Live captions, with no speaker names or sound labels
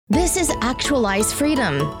This is Actualize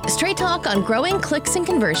Freedom, straight talk on growing clicks and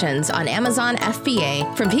conversions on Amazon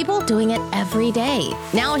FBA from people doing it every day.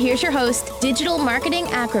 Now here's your host, digital marketing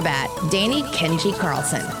acrobat, Danny Kenji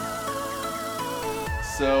Carlson.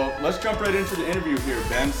 So let's jump right into the interview here,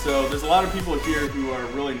 Ben. So there's a lot of people here who are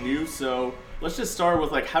really new. So let's just start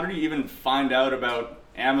with how did you even find out about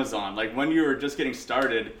Amazon? Like when you were just getting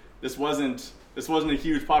started, this wasn't a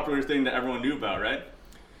huge popular thing that everyone knew about, right?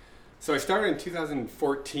 So I started in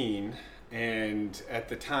 2014, and at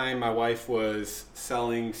the time my wife was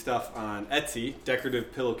selling stuff on Etsy,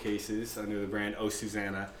 decorative pillowcases under the brand Oh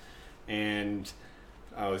Susanna, and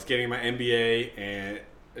I was getting my MBA and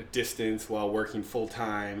a distance while working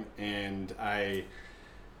full-time, and I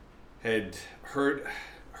had heard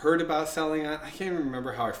about selling on, I can't even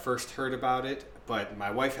remember how I first heard about it, but my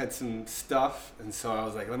wife had some stuff, and so I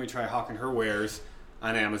was like, let me try hawking her wares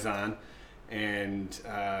on Amazon. And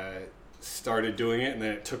started doing it, and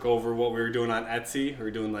then it took over what we were doing on Etsy. We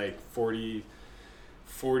were doing like $40,000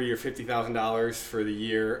 or $50,000 for the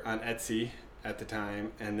year on Etsy at the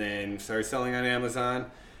time, and then started selling on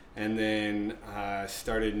Amazon, and then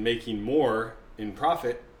started making more in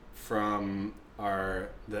profit from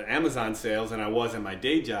the Amazon sales than I was at my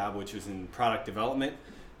day job, which was in product development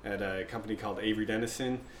at a company called Avery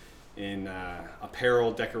Dennison in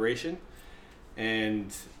apparel decoration.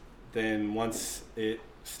 And then once it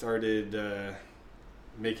started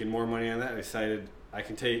making more money on that, I decided I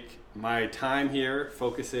can take my time here,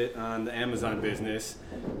 focus it on the Amazon business,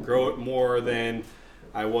 grow it more than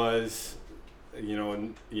I was, at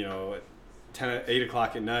 8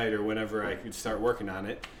 o'clock at night or whenever I could start working on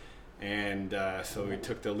it. And so we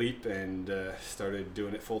took the leap and started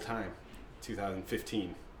doing it full time,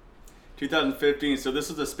 2015. 2015, so this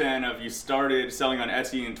was the span of you started selling on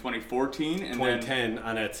Etsy in 2014 and 2010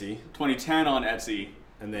 on Etsy. 2010 on Etsy.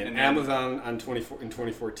 And then Amazon in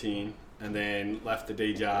 2014, and then left the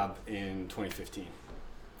day job in 2015.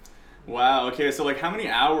 Wow, okay, so how many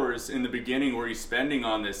hours in the beginning were you spending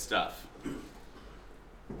on this stuff?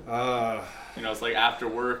 It's after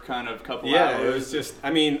work kind of couple hours. Yeah, it was just,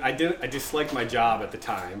 I disliked my job at the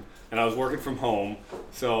time, and I was working from home,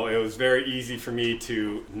 so it was very easy for me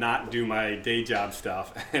to not do my day job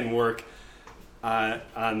stuff and work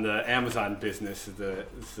on the Amazon business,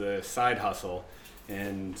 the side hustle.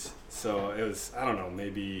 And so it was, I don't know,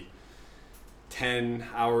 maybe 10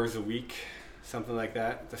 hours a week, something like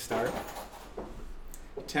that to start.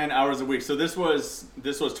 10 hours a week. So this was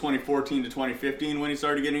 2014 to 2015 when you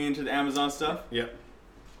started getting into the Amazon stuff? Yep.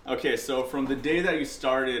 Okay, so from the day that you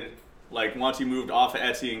started, once you moved off of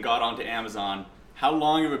Etsy and got onto Amazon, how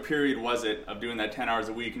long of a period was it of doing that 10 hours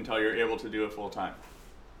a week until you're able to do it full time?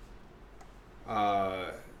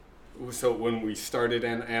 So when we started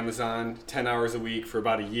on Amazon, 10 hours a week for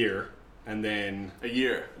about a year, and then... A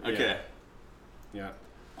year, okay. Yeah.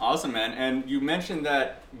 Awesome, man. And you mentioned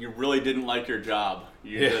that you really didn't like your job.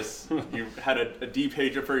 You had a D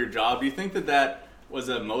pager for your job. Do you think that was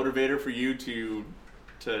a motivator for you to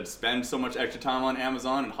spend so much extra time on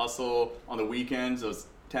Amazon and hustle on the weekends, those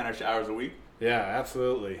 10 extra hours a week? Yeah,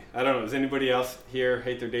 absolutely. I don't know. Does anybody else here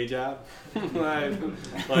hate their day job? That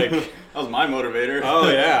was my motivator. Oh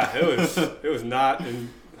yeah, it was not.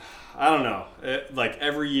 I don't know.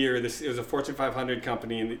 Every year, it was a Fortune 500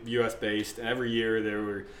 company in the U.S. based, and every year they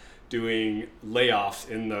were doing layoffs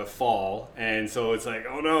in the fall, and so it's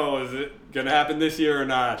oh no, is it gonna happen this year or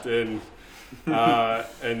not? And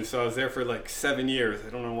and so I was there for 7 years.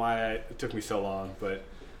 I don't know why it took me so long, but.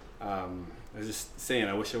 I was just saying,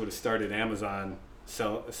 I wish I would have started Amazon,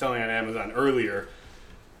 selling on Amazon earlier.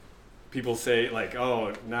 People say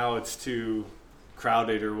oh, now it's too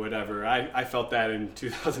crowded or whatever. I felt that in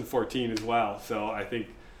 2014 as well. So I think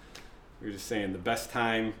we were just saying the best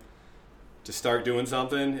time to start doing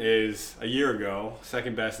something is a year ago.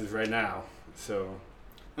 Second best is right now. So.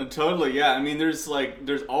 Totally, yeah. There's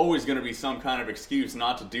always going to be some kind of excuse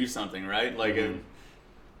not to do something, right?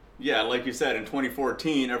 Yeah, like you said, in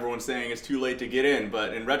 2014, everyone's saying it's too late to get in,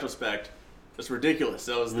 but in retrospect, it's ridiculous.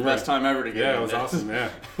 That was the best time ever to get in. Yeah, it was awesome,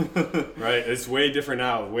 yeah. Right, it's way different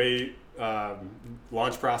now.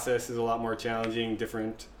 Launch process is a lot more challenging,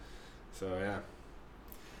 different, so yeah.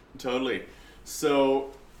 Totally.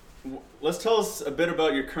 So let's tell us a bit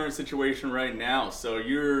about your current situation right now. So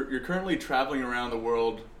you're currently traveling around the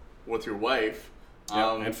world with your wife.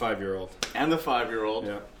 Yeah, and 5-year-old. And the 5-year-old.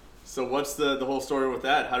 Yeah. So what's the whole story with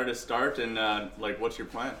that? How did it start, and what's your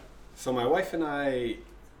plan? So my wife and I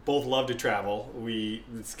both love to travel.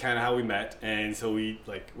 It's kind of how we met, and so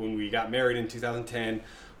when we got married in 2010,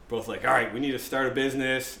 both all right, we need to start a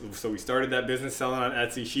business. So we started that business selling on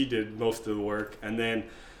Etsy. She did most of the work, and then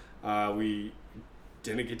we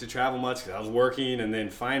didn't get to travel much because I was working, and then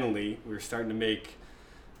finally we were starting to make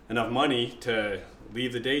enough money to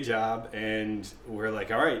leave the day job, and we're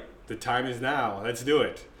like, all right, the time is now, let's do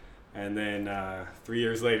it. And then 3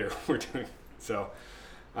 years later, we're doing it. So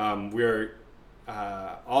we're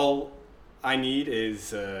all I need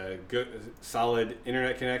is a good, solid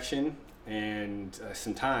internet connection and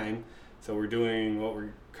some time. So we're doing what we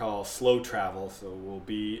call slow travel. So we'll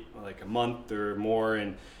be like a month or more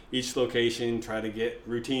in each location, try to get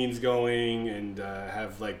routines going and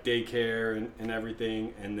have like daycare and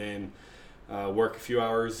everything, and then work a few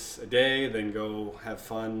hours a day, then go have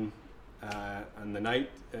fun on the night,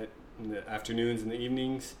 in the afternoons and the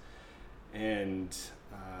evenings. And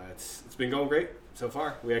it's been going great so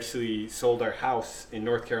far. We actually sold our house in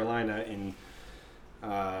North Carolina in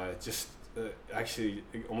actually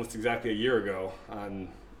almost exactly a year ago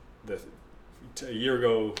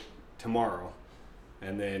tomorrow,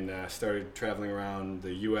 and then started traveling around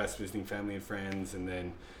the U.S. visiting family and friends, and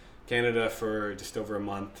then Canada for just over a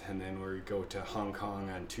month, and then we go to Hong Kong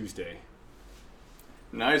on Tuesday.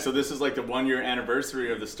 Nice. So this is like the 1 year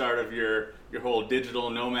anniversary of the start of your whole digital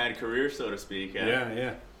nomad career, so to speak.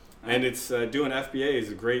 Yeah. And it's doing FBA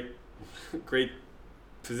is a great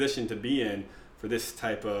position to be in for this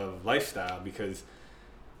type of lifestyle, because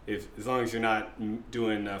as long as you're not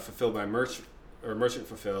doing fulfilled by merchant or merchant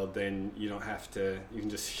fulfilled, then you don't have to. You can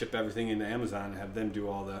just ship everything into Amazon and have them do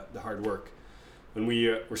all the hard work. When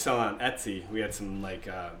we were selling on Etsy, we had some like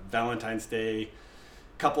Valentine's Day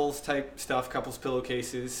couples type stuff, couples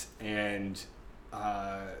pillowcases, and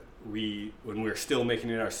when we were still making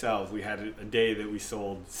it ourselves, we had a day that we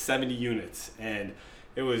sold 70 units, and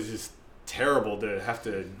it was just terrible to have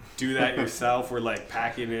to do that yourself. We're like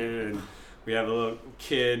packing it, and we have a little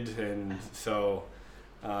kid, and so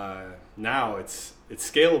now it's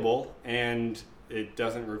scalable, and it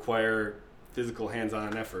doesn't require physical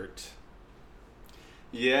hands-on effort.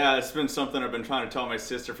 Yeah, it's been something I've been trying to tell my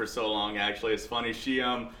sister for so long, actually. It's funny, she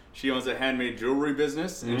owns a handmade jewelry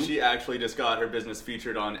business, and she actually just got her business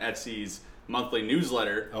featured on Etsy's monthly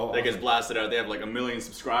newsletter that gets blasted out. They have like 1 million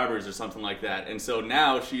subscribers or something like that. And so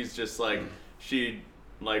now she's just like, she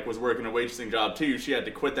like was working a waitressing job too. She had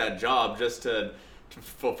to quit that job just to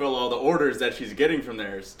fulfill all the orders that she's getting from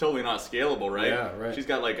there. It's totally not scalable, right? Yeah, right. She's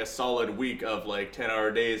got like a solid week of like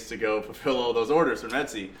 10-hour days to go fulfill all those orders from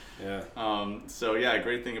Etsy. Yeah. So yeah,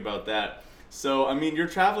 great thing about that. So I mean, you're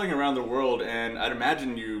traveling around the world, and I'd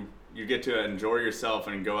imagine you get to enjoy yourself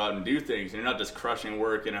and go out and do things. You're not just crushing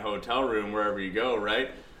work in a hotel room wherever you go,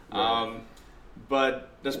 right?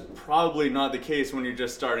 But that's probably not the case when you're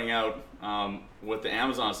just starting out with the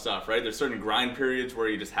Amazon stuff, right? There's certain grind periods where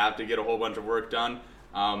you just have to get a whole bunch of work done.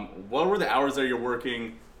 What were the hours that you're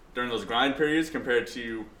working during those grind periods compared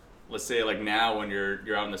to, let's say, like now when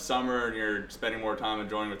you're out in the summer and you're spending more time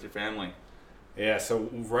enjoying with your family? Yeah, so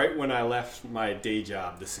right when I left my day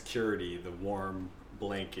job, the security, the warm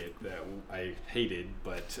blanket that I hated,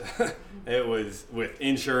 but it was with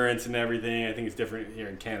insurance and everything. I think it's different here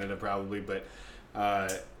in Canada probably, but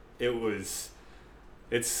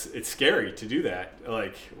it's scary to do that.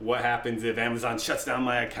 Like, what happens if Amazon shuts down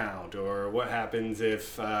my account, or what happens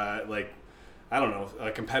if like, I don't know, a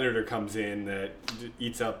competitor comes in that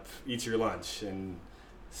eats your lunch. And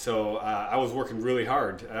so I was working really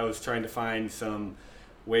hard. I was trying to find some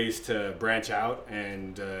ways to branch out,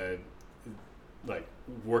 and like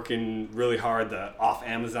working really hard the off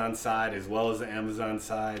Amazon side as well as the Amazon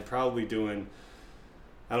side, probably doing,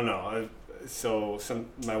 I don't know, so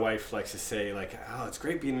my wife likes to say like, oh, it's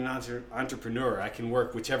great being an entrepreneur. I can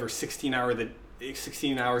work whichever 16 hours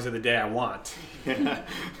of the day I want.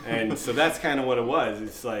 And so that's kind of what it was.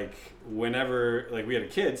 It's like whenever, like, we had a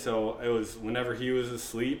kid, so it was whenever he was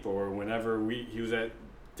asleep or whenever he was at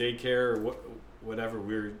daycare or whatever,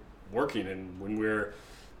 we were working. And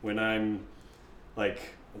when I'm like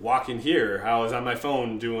walking here, I was on my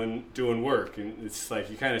phone doing work. And it's like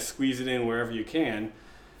you kind of squeeze it in wherever you can.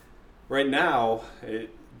 Right now,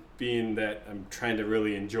 it being that I'm trying to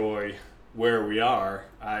really enjoy where we are,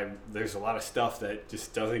 there's a lot of stuff that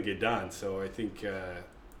just doesn't get done. So I think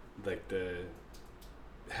like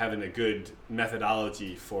having a good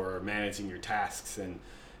methodology for managing your tasks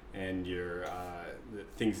and your the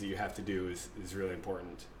things that you have to do is really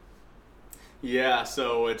important. Yeah,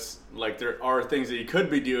 so it's like there are things that you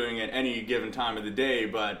could be doing at any given time of the day,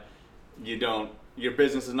 but your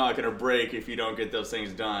business is not going to break if you don't get those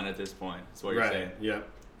things done at this point. That's what you're saying. Yeah.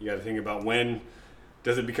 You got to think about when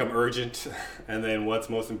does it become urgent, and then what's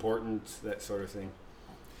most important, that sort of thing.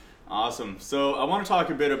 Awesome. So I want to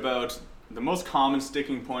talk a bit about the most common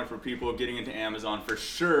sticking point for people getting into Amazon for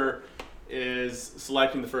sure is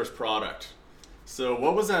selecting the first product. So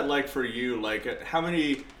what was that like for you? Like how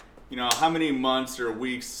many months or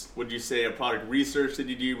weeks would you say of product research did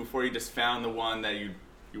you do before you just found the one that you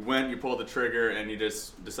pulled the trigger and you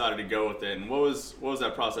just decided to go with it? And what was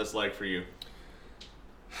that process like for you?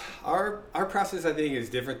 Our process, I think, is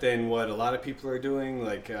different than what a lot of people are doing.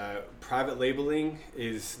 Like private labeling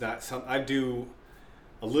is not something I do.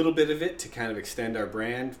 A little bit of it to kind of extend our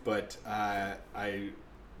brand, but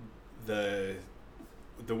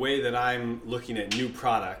the way that I'm looking at new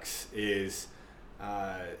products is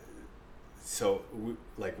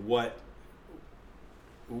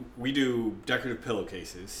we do decorative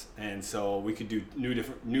pillowcases, and so we could do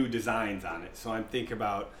new designs on it. So I'm thinking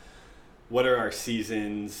about what are our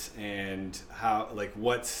seasons and how, like,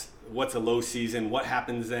 what's a low season, what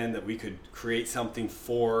happens then that we could create something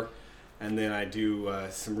for, and then I do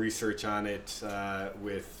some research on it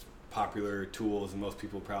with popular tools, and most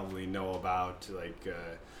people probably know about, like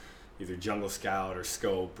either Jungle Scout or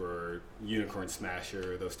Scope or Unicorn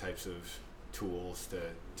Smasher, those types of tools to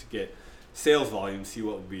get sales volume, see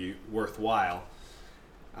what would be worthwhile.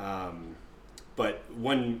 But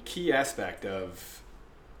one key aspect of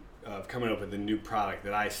coming up with a new product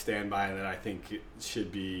that I stand by and that I think it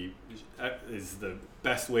should be is the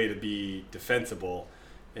best way to be defensible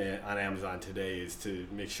on Amazon today is to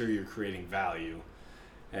make sure you're creating value.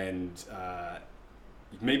 And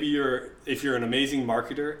maybe if you're an amazing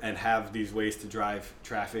marketer and have these ways to drive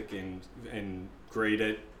traffic and great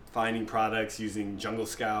at finding products using Jungle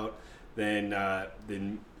Scout, then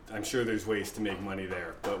I'm sure there's ways to make money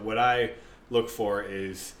there. But what I look for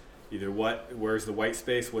is either where's the white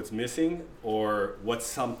space, what's missing, or what's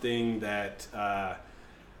something that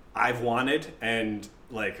I've wanted and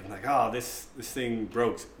I'm like, oh, this thing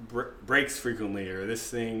breaks frequently, or this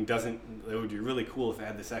thing doesn't. It would be really cool if it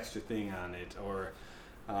had this extra thing on it, or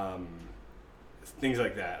things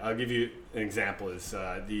like that. I'll give you an example.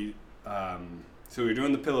 So we were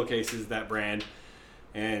doing the pillowcases, that brand,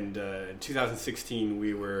 and in 2016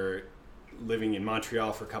 we were living in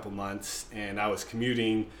Montreal for a couple months, and I was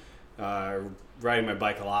commuting, riding my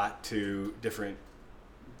bike a lot to different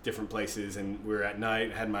places, and we were at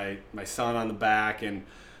night, had my son on the back, and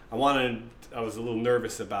I was a little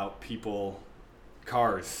nervous about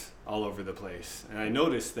cars all over the place. And I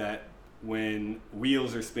noticed that when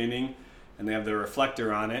wheels are spinning and they have the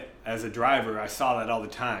reflector on it, as a driver, I saw that all the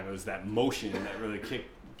time. It was that motion that really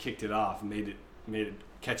kicked it off and made it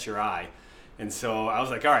catch your eye. And so I was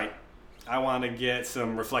like, all right, I want to get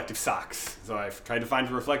some reflective socks. So I tried to find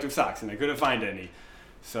reflective socks, and I couldn't find any.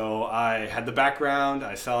 So I had the background,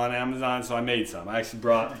 I saw on Amazon, so I made some.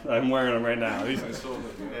 I'm wearing them right now.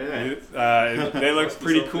 They look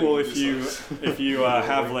pretty cool if you have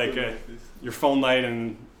your phone light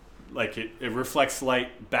and it reflects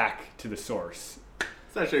light back to the source.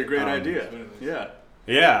 It's actually a great idea. Yeah.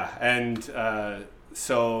 Yeah, and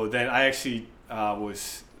so then I actually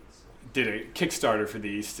did a Kickstarter for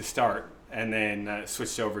these to start, and then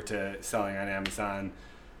switched over to selling on Amazon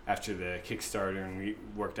after the Kickstarter, and we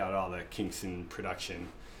worked out all the kinks in production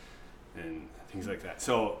and things like that.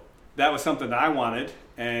 So that was something that I wanted,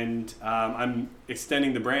 and I'm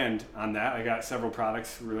extending the brand on that. I got several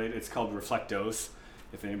products related. It's called Reflectos.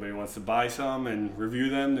 If anybody wants to buy some and review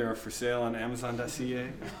them, they're for sale on Amazon.ca.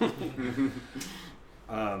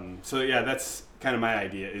 So yeah, that's kind of my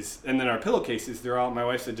idea. And then our pillowcases, my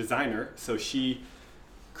wife's a designer, so she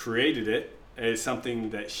created it as something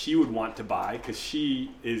that she would want to buy, because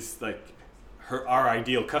she is our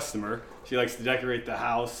ideal customer. She likes to decorate the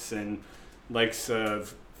house and likes the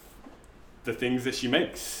things that she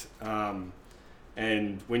makes.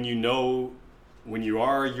 And when you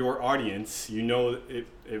are your audience, you know it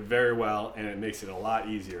very well, and it makes it a lot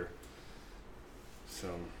easier. So.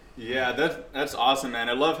 Yeah, that's awesome, man.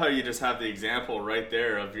 I love how you just have the example right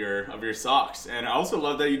there of your socks, and I also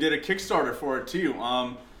love that you did a Kickstarter for it too.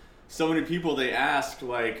 So many people, they ask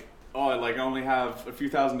I only have a few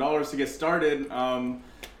 $1,000s to get started, and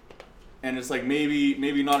it's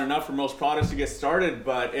maybe not enough for most products to get started.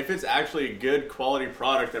 But if it's actually a good quality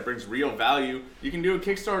product that brings real value, you can do a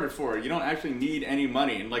Kickstarter for it. You don't actually need any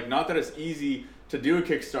money, and not that it's easy to do a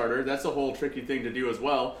Kickstarter. That's a whole tricky thing to do as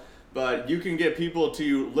well. But you can get people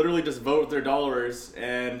to literally just vote with their dollars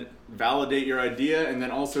and validate your idea, and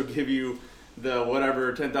then also give you the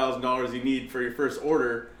whatever $10,000 you need for your first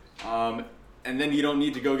order. And then you don't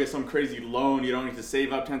need to go get some crazy loan. You don't need to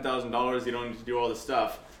save up $10,000. You don't need to do all this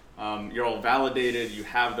stuff. You're all validated. You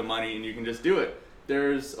have the money, and you can just do it.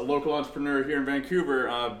 There's a local entrepreneur here in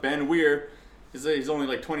Vancouver, Ben Weir. He's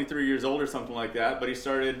only 23 years old or something like that, but he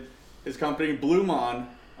started his company Bloomon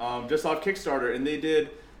just off Kickstarter, and they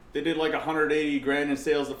did $180,000 in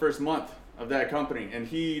sales the first month of that company, and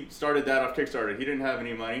he started that off Kickstarter. He didn't have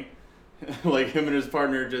any money. Like him and his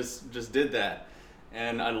partner just did that.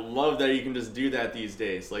 And I love that you can just do that these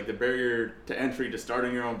days. Like the barrier to entry to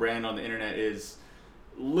starting your own brand on the internet is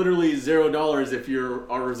literally $0 if you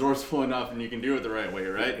are resourceful enough and you can do it the right way,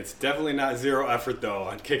 right? It's definitely not zero effort though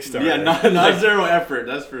on Kickstarter. Yeah, not zero effort,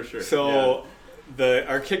 that's for sure. So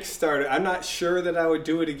our Kickstarter, I'm not sure that I would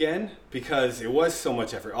do it again because it was so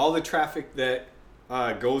much effort. All the traffic that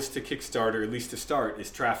goes to Kickstarter, at least to start,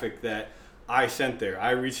 is traffic that I sent there.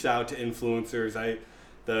 I reached out to influencers.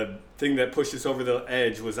 The thing that pushed us over the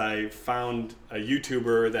edge was I found a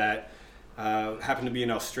YouTuber that happened to be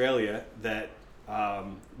in Australia that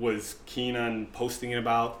was keen on posting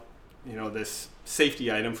about, this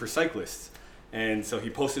safety item for cyclists. And so he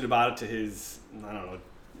posted about it to his, I don't know,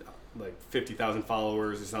 like 50,000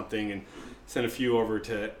 followers or something, and sent a few over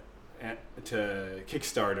to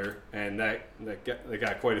Kickstarter, and that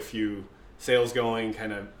got quite a few sales going,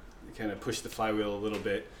 kind of pushed the flywheel a little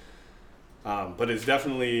bit. But it's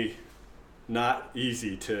definitely not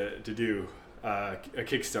easy to do a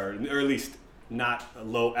Kickstarter, or at least not a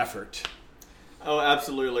low effort. Oh,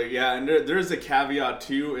 absolutely. Yeah, and there's a caveat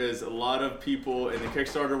too, is a lot of people in the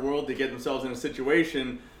Kickstarter world, they get themselves in a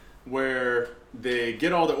situation where they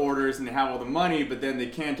get all the orders and they have all the money, but then they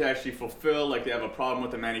can't actually fulfill, like they have a problem with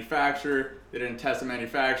the manufacturer, they didn't test the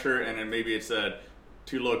manufacturer, and then maybe it's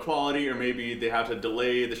too low quality, or maybe they have to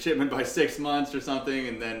delay the shipment by 6 months or something,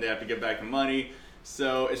 and then they have to get back the money.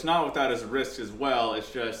 So it's not without its risks as well.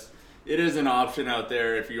 It's just, it is an option out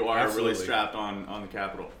there if you are Absolutely. really strapped on the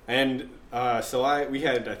capital. And we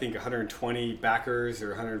had, I think, 120 backers or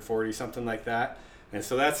 140, something like that. And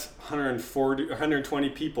so that's 120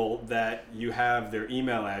 people that you have their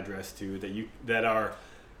email address to, that are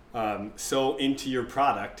so into your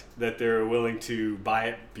product that they're willing to buy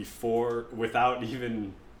it before, without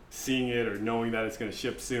even seeing it or knowing that it's going to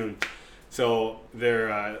ship soon. So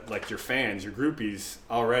they're like your fans, your groupies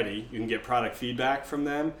already. You can get product feedback from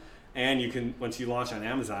them, and you can, once you launch on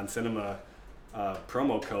Amazon, send them a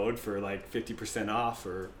promo code for like 50% off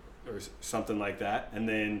or something like that, and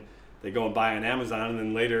then they go and buy on Amazon, and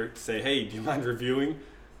then later say, hey, do you mind reviewing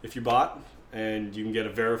if you bought? And you can get a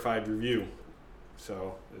verified review.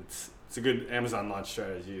 So it's a good Amazon launch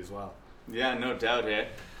strategy as well. Yeah, no doubt,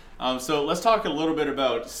 yeah. So let's talk a little bit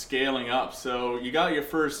about scaling up. So you got your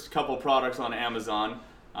first couple products on Amazon.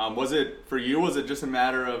 Was it just a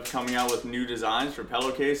matter of coming out with new designs for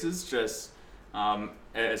pillowcases, just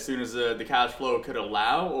as soon as the cash flow could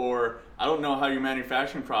allow? Or I don't know how your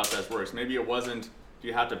manufacturing process works. Maybe it wasn't, do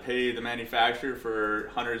you have to pay the manufacturer for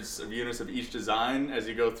hundreds of units of each design as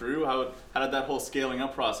you go through? How did that whole scaling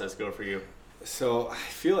up process go for you? So I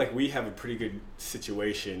feel like we have a pretty good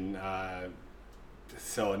situation.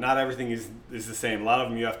 So not everything is the same. A lot of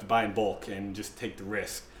them you have to buy in bulk and just take the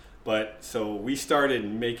risk. But so we started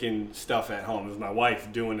making stuff at home. It was my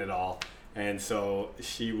wife doing it all. And so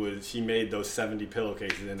she made those 70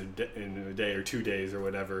 pillowcases in a day or 2 days or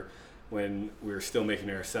whatever, when we were still making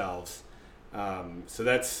it ourselves. So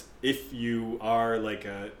that's, if you are like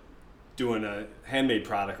doing a handmade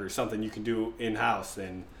product or something you can do in-house,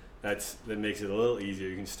 then that makes it a little easier.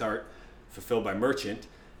 You can start fulfilled by merchant,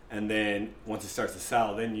 and then once it starts to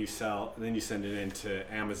sell, then you send it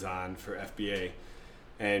into Amazon for FBA.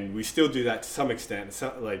 And we still do that to some extent.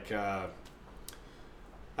 So, like I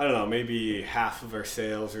don't know, maybe half of our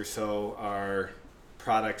sales or so are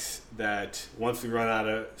products that once we run out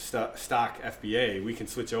of stock FBA, we can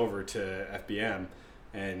switch over to FBM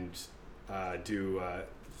and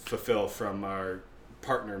fulfill from our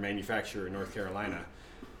partner manufacturer in North Carolina.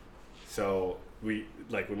 So when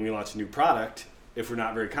we launch a new product, if we're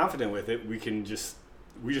not very confident with it, we just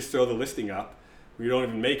throw the listing up. We don't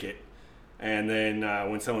even make it. And then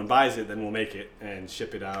when someone buys it, then we'll make it and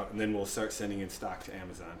ship it out, and then we'll start sending in stock to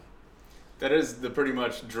Amazon. That is the pretty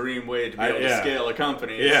much dream way to be able to scale a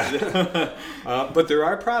company. Yeah. But there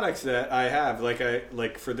are products that I have,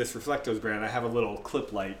 like for this Reflectos brand, I have a little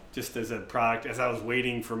clip light just as a product. As I was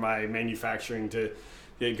waiting for my manufacturing to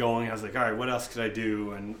get going, I was like, all right, what else could I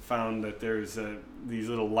do? And found that there's these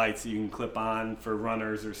little lights that you can clip on for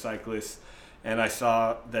runners or cyclists. And I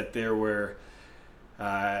saw that there were,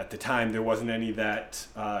 at the time, there wasn't any that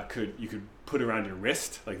you could put around your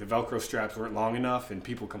wrist. Like the Velcro straps weren't long enough, and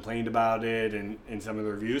people complained about it in some of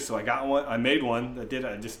the reviews. So I got one. I made one that did.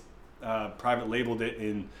 I just private labeled it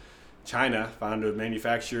in China. Found a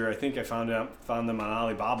manufacturer. I think I found them on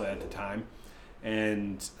Alibaba at the time,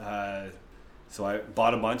 and so I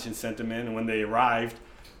bought a bunch and sent them in. And when they arrived,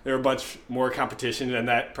 there were a bunch more competition, and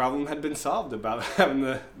that problem had been solved about having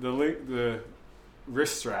the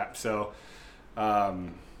wrist strap. So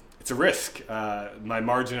it's a risk. My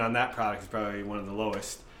margin on that product is probably one of the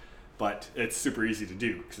lowest, but it's super easy to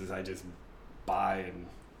do because I just buy and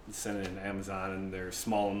send it into Amazon, and they're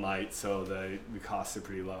small and light, so the costs are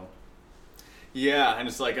pretty low. Yeah, and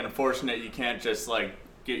it's like unfortunate you can't just like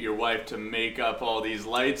get your wife to make up all these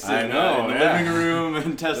lights I in know, the yeah. living room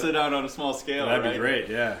and test it out on a small scale. That'd right? be great,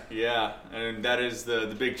 yeah. Yeah, and that is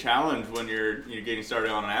the big challenge when you're getting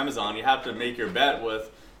started on Amazon. You have to make your bet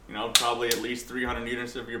with, probably at least 300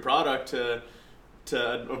 units of your product to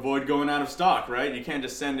avoid going out of stock, right? You can't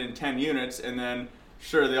just send in 10 units and then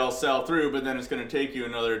sure they all sell through, but then it's going to take you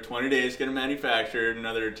another 20 days to get them manufactured,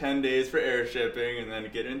 another 10 days for air shipping, and then to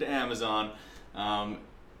get into Amazon.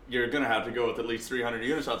 You're going to have to go with at least 300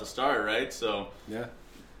 units off the start, right? So Yeah.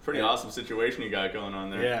 pretty awesome situation you got going on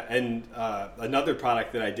there. Yeah, and another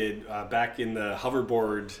product that I did back in the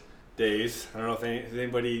hoverboard days, I don't know if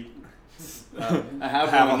anybody I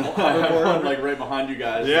have a one like right behind you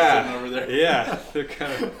guys, just sitting over there. Yeah, they're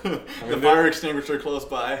kind of The fire extinguisher close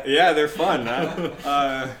by. yeah, they're fun.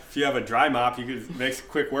 If you have a dry mop, you could make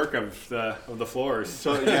quick work of the floors.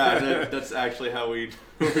 So yeah, that's actually how we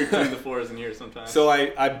clean the floors in here sometimes. So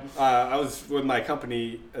I was with my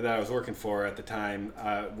company that I was working for at the time.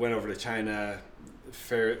 Went over to China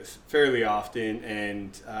fairly often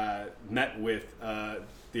and met with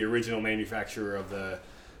the original manufacturer of the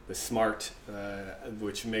Smart,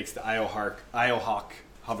 which makes the IoHawk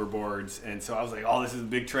hoverboards. And so I was like, oh, this is a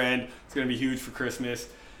big trend. It's going to be huge for Christmas.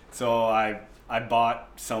 So I bought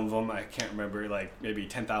some of them. I can't remember, like maybe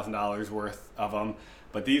 $10,000 worth of them.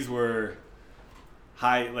 But these were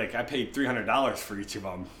high, like I paid $300 for each of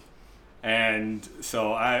them. And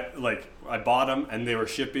so I bought them and they were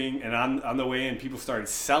shipping, and on the way in, people started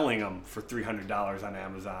selling them for $300 on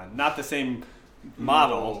Amazon. Not the same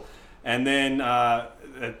model. And then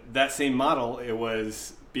that same model, it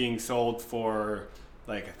was being sold for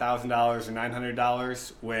like $1,000 or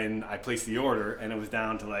 $900 when I placed the order, and it was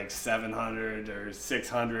down to like $700 or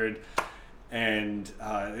 $600, and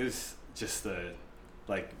it was just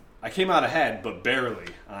I came out ahead, but barely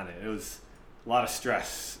on it. It was a lot of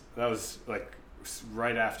stress. That was like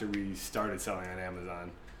right after we started selling on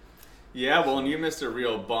Amazon. Yeah, well, and you missed a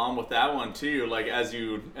real bomb with that one too. Like as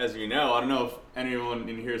you know, I don't know if anyone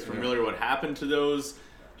in here is familiar what happened to those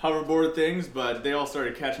hoverboard things, but they all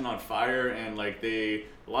started catching on fire, and a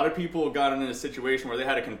lot of people got in a situation where they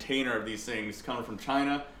had a container of these things coming from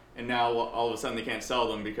China, and now all of a sudden they can't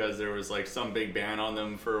sell them because there was like some big ban on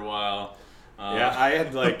them for a while. Yeah, I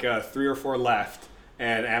had like 3 or 4 left,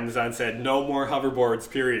 and Amazon said no more hoverboards.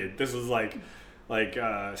 Period. This was like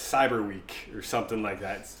Cyber Week or something like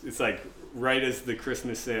that. It's like right as the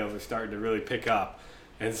Christmas sales are starting to really pick up,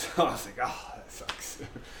 and so I was like, oh, that sucks.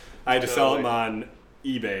 I had to sell them on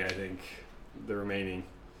eBay, I think, the remaining.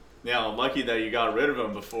 Yeah, well, lucky that you got rid of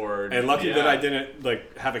them before. And lucky that I didn't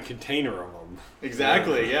have a container of them.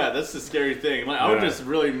 Exactly, yeah, that's the scary thing. I would just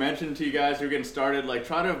really mention to you guys who are getting started,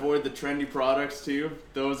 try to avoid the trendy products too.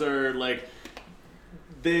 Those are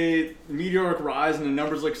they meteoric rise and the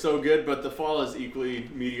numbers look so good, but the fall is equally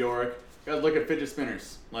meteoric. You guys look at fidget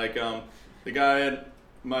spinners. The guy,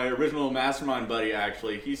 my original mastermind buddy,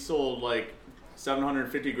 actually, he sold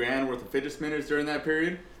 $750,000 worth of fidget spinners during that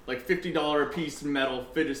period, $50 a piece metal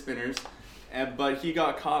fidget spinners, but he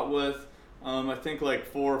got caught with I think 400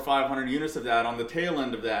 or 500 units of that on the tail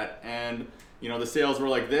end of that, and the sales were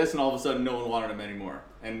like this, and all of a sudden no one wanted them anymore,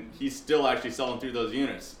 and he's still actually selling through those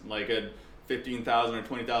units at $15,000 or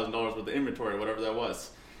 $20,000 worth of inventory, whatever that was.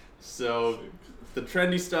 So the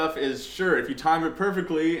trendy stuff is, sure, if you time it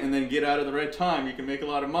perfectly and then get out at the right time, you can make a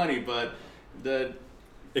lot of money, but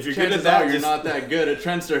if you're good at that, you're not that good at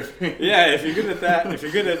trend surfing. Yeah, if you're good at that, if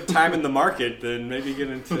you're good at timing the market, then maybe get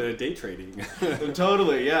into day trading.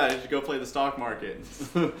 Totally, yeah. You should go play the stock market.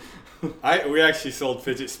 We actually sold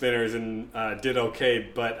fidget spinners and did okay,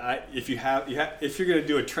 but if you're going to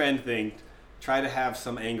do a trend thing, try to have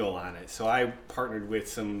some angle on it. So I partnered with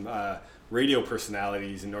some radio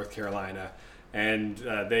personalities in North Carolina, and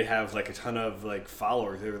they have a ton of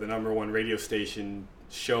followers. They were the #1 radio station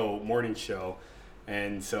morning show.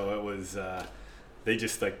 And so it was, they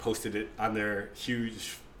just posted it on their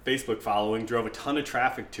huge Facebook following, drove a ton of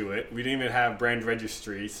traffic to it. We didn't even have brand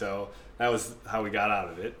registry, so that was how we got out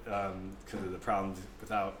of it, because of the problems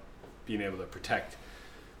without being able to protect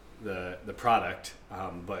the product.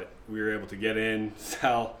 But we were able to get in,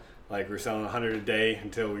 sell, we're selling 100 a day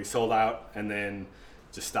until we sold out, and then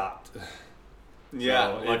just stopped.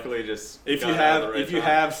 Yeah, so luckily if you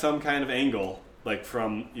have some kind of angle,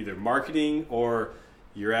 from either marketing or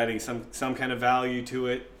you're adding some kind of value to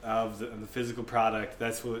it of the physical product,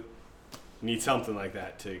 that's what you need, something like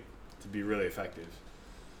that to be really effective.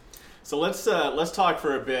 So let's talk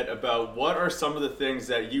for a bit about what are some of the things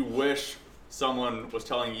that you wish someone was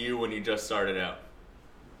telling you when you just started out.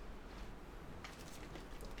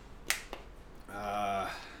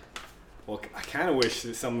 Well, I kind of wish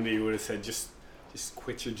that somebody would have said, just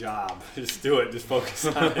quit your job, just do it, just focus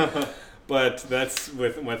on it. But that's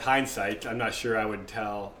with hindsight. I'm not sure I would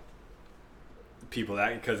tell people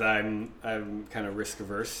that, because I'm kind of risk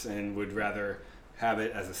averse and would rather have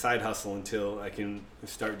it as a side hustle until I can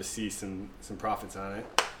start to see some profits on it.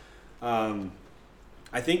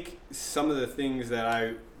 I think some of the things that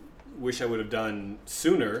I wish I would have done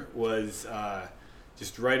sooner was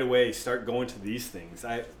just right away start going to these things.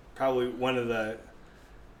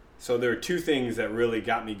 So there are two things that really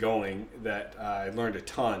got me going that I learned a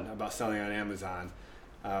ton about selling on Amazon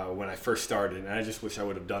when I first started, and I just wish I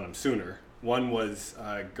would have done them sooner. One was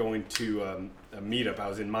going to a meetup. I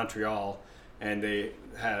was in Montreal, and they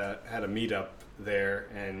had a meetup there,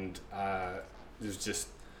 and it was just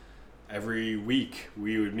every week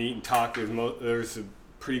we would meet and talk. There was a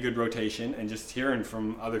pretty good rotation, and just hearing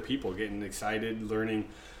from other people, getting excited, learning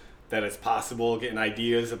that it's possible, getting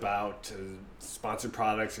ideas about sponsored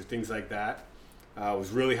products or things like that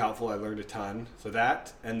was really helpful. I learned a ton. So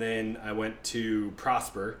that, and then I went to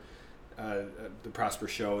Prosper. The Prosper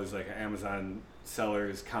show is like an Amazon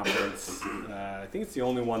sellers conference. I think it's the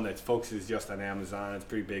only one that focuses just on Amazon. It's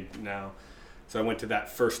pretty big now. So I went to that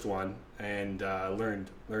first one and learned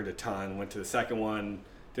a ton. Went to the second one,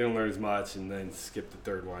 didn't learn as much, and then skipped the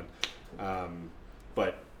third one.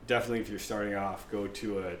 But definitely, if you're starting off, go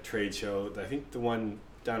to a trade show. I think the one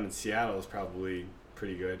down in Seattle is probably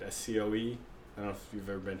pretty good. SCOE. I don't know if you've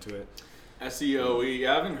ever been to it. SCOE,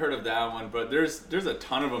 yeah, I haven't heard of that one, but there's a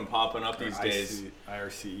ton of them popping up these days.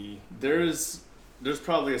 IRCE. There's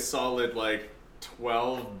probably a solid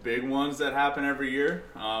 12 big ones that happen every year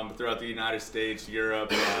throughout the United States,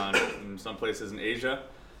 Europe, and some places in Asia.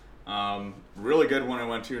 Really good one I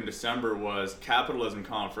went to in December was Capitalism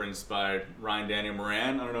Conference by Ryan Daniel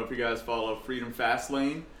Moran. I don't know if you guys follow Freedom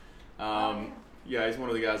Fastlane. Yeah, he's one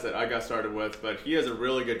of the guys that I got started with, but he has a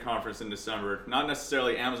really good conference in December. Not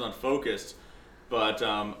necessarily Amazon focused, but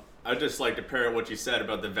I'd just like to pair what you said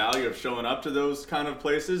about the value of showing up to those kind of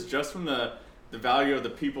places just from the value of the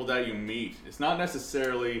people that you meet. It's not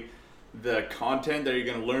necessarily the content that you're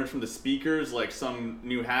going to learn from the speakers, like some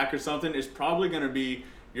new hack or something. It's probably going to be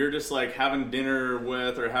you're just having dinner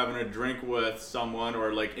with or having a drink with someone,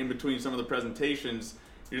 or in between some of the presentations,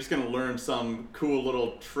 you're just going to learn some cool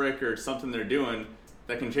little trick or something they're doing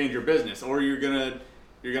that can change your business, or you're going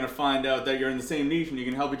to find out that you're in the same niche and you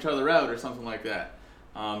can help each other out or something like that.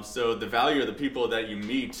 So the value of the people that you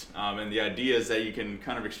meet and the ideas that you can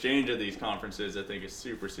kind of exchange at these conferences, I think is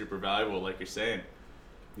super, super valuable, like you're saying.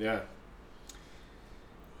 Yeah.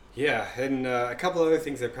 Yeah, and a couple other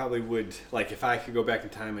things I probably would, if I could go back in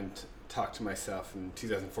time and talk to myself in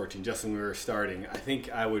 2014, just when we were starting, I think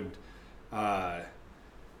I would I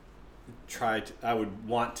would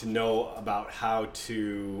want to know about how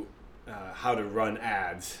to run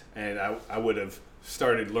ads, and I would have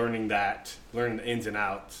started learning the ins and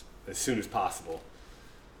outs as soon as possible.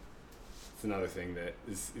 It's another thing that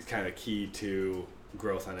is kind of key to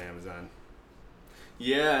growth on Amazon.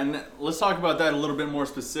 Yeah, and let's talk about that a little bit more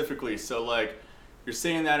specifically. So you're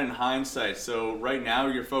saying that in hindsight. So right now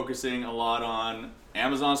you're focusing a lot on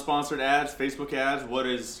Amazon sponsored ads, Facebook ads. What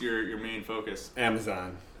is your main focus?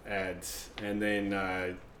 Amazon ads, and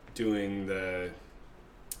then doing the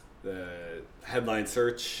headline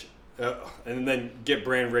search, and then get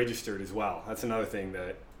brand registered as well. That's another thing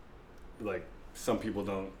that some people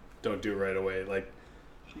don't do right away.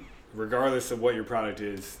 Regardless of what your product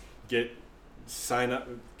is, sign up,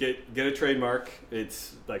 get a trademark.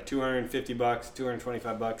 It's $250,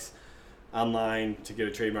 $225 online to get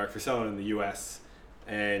a trademark for selling in the US,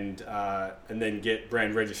 and then get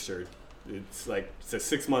brand registered. It's a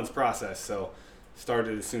 6 months process, so start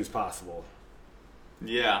it as soon as possible.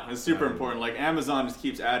 Yeah, it's super important. Amazon just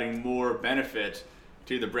keeps adding more benefit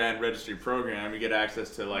to the brand registry program. You get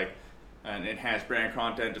access to an enhanced brand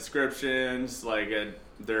content descriptions.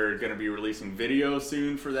 They're going to be releasing video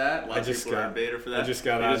soon for that. I just got in beta for that. I just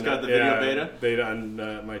got the video beta? Beta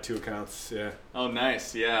on my 2 accounts, yeah. Oh,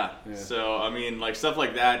 nice, yeah. So, stuff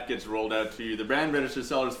like that gets rolled out to you. The brand registered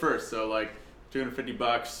sellers first, so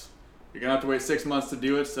 $250. You're going to have to wait 6 months to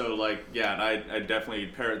do it, so I definitely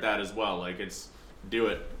parrot that as well. Do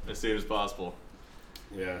it as soon as possible.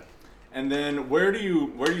 Yeah. And then where do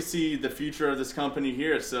you see the future of this company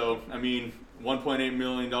here? So, $1.8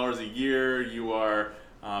 million a year, you're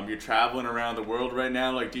traveling around the world right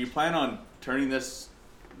now. Do you plan on turning this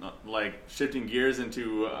like shifting gears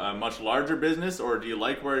into a much larger business, or do you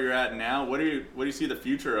like where you're at now? What do you see the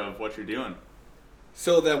future of what you're doing?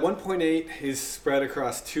 So that 1.8 is spread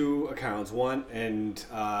across 2 accounts,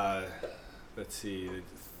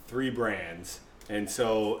 three brands. And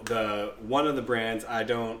so one of the brands I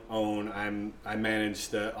don't own. I manage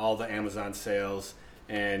all the Amazon sales,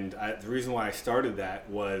 and the reason why I started that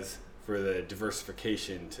was for the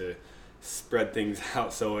diversification, to spread things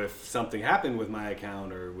out. So if something happened with my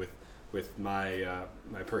account or with my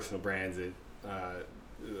my personal brands, it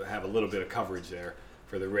have a little bit of coverage there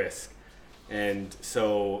for the risk. And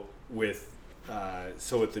so with the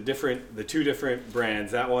 2 different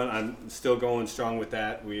brands, that one I'm still going strong with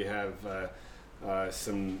that. We have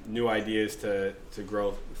some new ideas to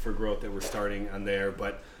growth that we're starting on there,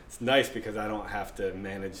 but it's nice because I don't have to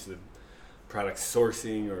manage the product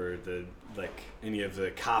sourcing or any of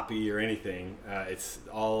the copy or anything. It's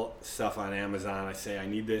all stuff on Amazon. I say I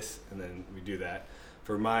need this, and then we do that.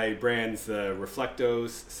 For my brands, the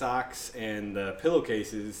Reflectos socks and the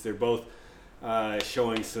pillowcases, they're both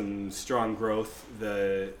showing some strong growth.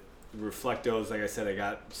 The Reflectos, like I said, I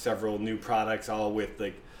got several new products, all with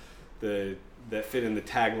that fit in the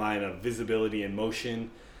tagline of visibility and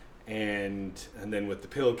motion. And then with the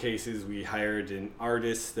pillowcases, we hired an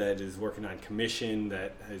artist that is working on commission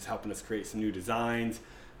that is helping us create some new designs.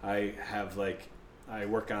 I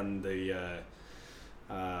work on the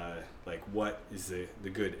what is the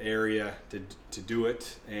good area to do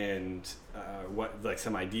it, and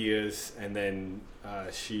some ideas, and then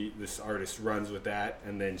this artist runs with that,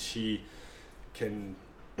 and then she can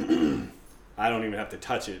I don't even have to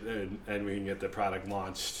touch it, and we can get the product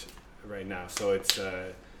launched right now. So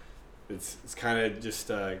it's kind of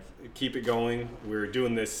just keep it going. We're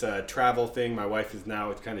doing this travel thing. My wife is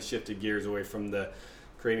now kind of shifted gears away from the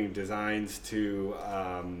creating designs to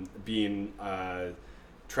being a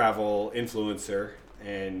travel influencer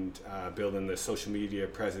and building the social media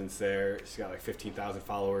presence there. She's got 15,000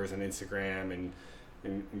 followers on Instagram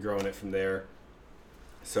and growing it from there.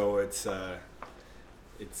 So we're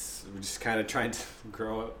just kind of trying to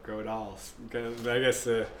grow it all. I guess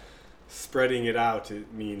spreading it out,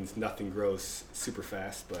 it means nothing grows super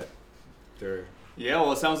fast, but they're... Yeah,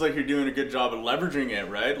 well, it sounds like you're doing a good job of leveraging it,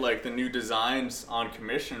 right? Like the new designs on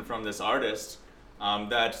commission from this artist,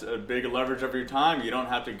 that's a big leverage of your time. You don't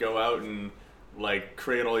have to go out and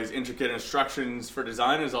create all these intricate instructions for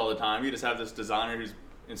designers all the time. You just have this designer who's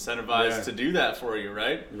incentivized to do that for you,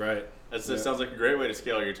 right? Right. That sounds like a great way to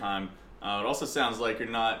scale your time. It also sounds like you're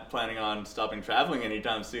not planning on stopping traveling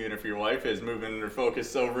anytime soon if your wife is moving her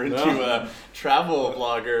focus over into a travel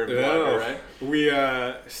blogger, right?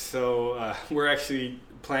 We're actually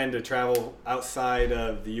planning to travel outside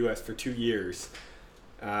of the U.S. for 2 years.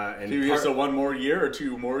 2 years, so 1 more year or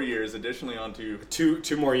 2 more years additionally onto...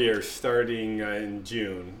 2 more years starting in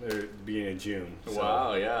June, or beginning of June. So.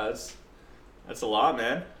 Wow, yeah, that's a lot,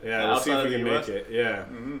 man. Yeah, we'll see if we can make it. Yeah.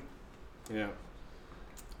 Mm-hmm. Yeah.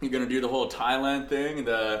 You're going to do the whole Thailand thing,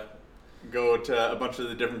 go to a bunch of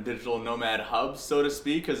the different digital nomad hubs, so to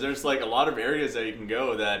speak, because there's a lot of areas that you can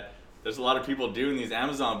go that there's a lot of people doing these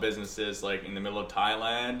Amazon businesses, in the middle of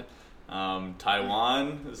Thailand,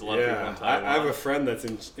 Taiwan. There's a lot of people in Taiwan. I have a friend that's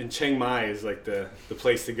in Chiang Mai is the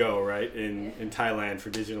place to go, right, in Thailand for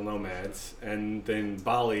digital nomads, and then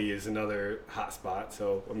Bali is another hot spot.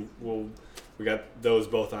 So we got those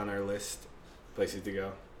both on our list, places to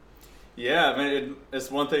go. Yeah, I mean,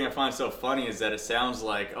 it's one thing I find so funny is that it sounds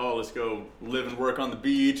like, oh, let's go live and work on the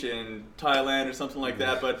beach in Thailand or something like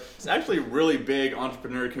that, but it's actually a really big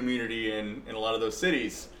entrepreneur community in a lot of those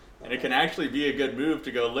cities, and it can actually be a good move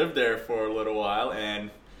to go live there for a little while,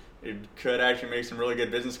 and it could actually make some really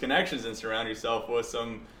good business connections and surround yourself with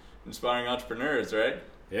some inspiring entrepreneurs, right?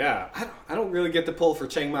 Yeah, I don't really get the pull for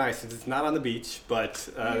Chiang Mai since it's not on the beach, but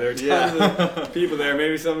there are tons of people there.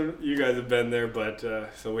 Maybe some of you guys have been there, but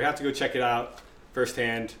so we have to go check it out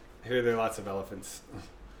firsthand. I hear there are lots of elephants.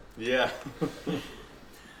 Yeah.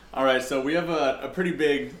 All right, so we have a pretty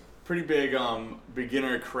big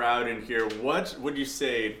beginner crowd in here. What would you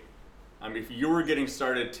say, if you were getting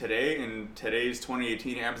started today in today's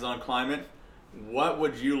 2018 Amazon climate, what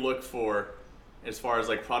would you look for as far as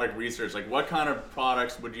product research? What kind of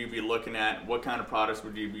products would you be looking at? What kind of products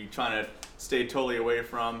would you be trying to stay totally away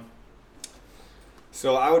from?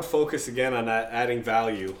 So I would focus again on that adding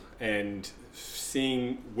value and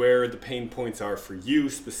seeing where the pain points are for you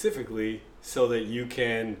specifically, so that you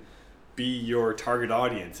can be your target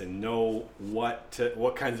audience and know what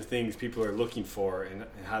kinds of things people are looking for and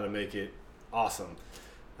how to make it awesome.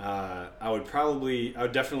 I would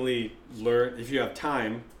definitely learn, if you have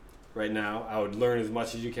time right now, I would learn as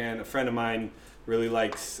much as you can. A friend of mine really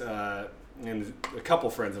likes, and a couple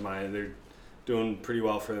friends of mine, they're doing pretty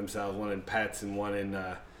well for themselves. One in pets and one in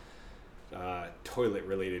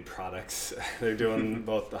toilet-related products. They're doing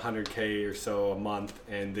both 100K or so a month,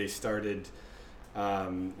 and they started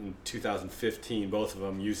in 2015, both of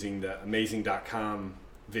them using the Amazing.com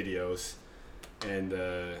videos, and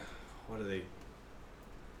what are they?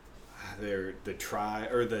 They're the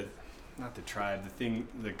tribe, or not the tribe,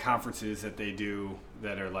 the conferences that they do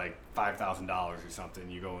that are like $5,000 or something.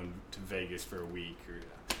 You go into Vegas for a week, or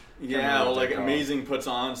yeah, well, like Amazing puts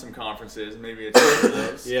on some conferences. Maybe it's one of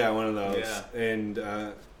those. Yeah, one of those. Yeah. And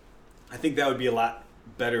I think that would be a lot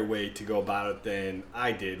better way to go about it than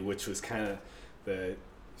I did, which was kind of the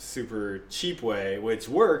super cheap way, which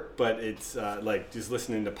worked, but it's like just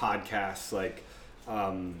listening to podcasts. Like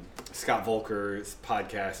Scott Volker's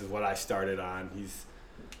podcast is what I started on. He's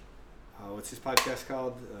what's his podcast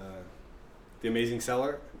called? The Amazing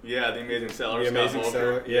Seller. Yeah, The Amazing Seller. The Amazing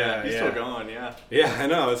Seller. Yeah, he's still going. Yeah. Yeah, I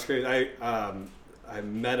know, it's great. I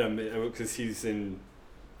met him because he's in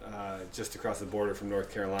just across the border from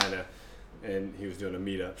North Carolina, and he was doing a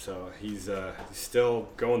meetup. So he's still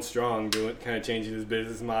going strong, kind of changing his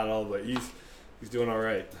business model, but he's doing all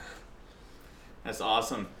right. That's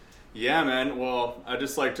awesome. Yeah, man. Well, I'd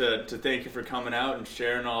just like to thank you for coming out and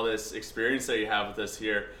sharing all this experience that you have with us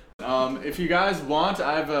here. If you guys want,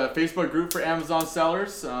 I have a Facebook group for Amazon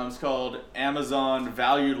sellers. It's called Amazon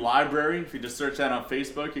Value Library. If you just search that on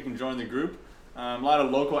Facebook, you can join the group. A lot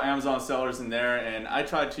of local Amazon sellers in there, and I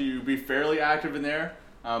try to be fairly active in there,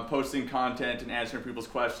 posting content and answering people's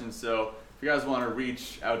questions. So if you guys want to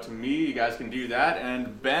reach out to me, you guys can do that.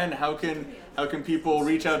 And Ben, how can people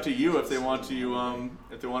reach out to you if they want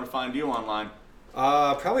to find you online?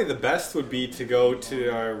 Probably the best would be to go to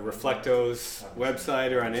our Reflectos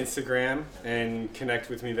website or on Instagram and connect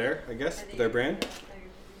with me there, I guess, with our brand.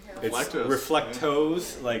 It's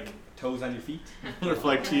Reflectos, like toes on your feet.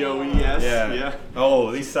 Reflect TOES. Yeah.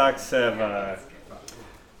 Oh, these socks have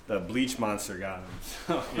the Bleach Monster got them.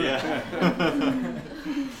 So. Yeah.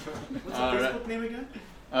 What's the Facebook name again?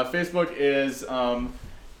 Facebook is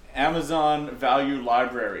Amazon Value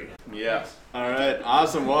Library. Yeah. All right.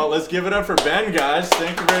 Awesome. Well, let's give it up for Ben, guys.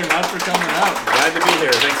 Thank you very much for coming out. Glad to be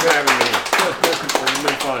here. Thanks for having me. It's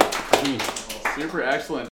been fun. Super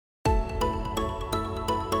excellent.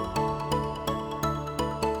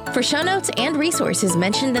 For show notes and resources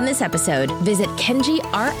mentioned in this episode, visit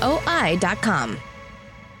kenjiroi.com.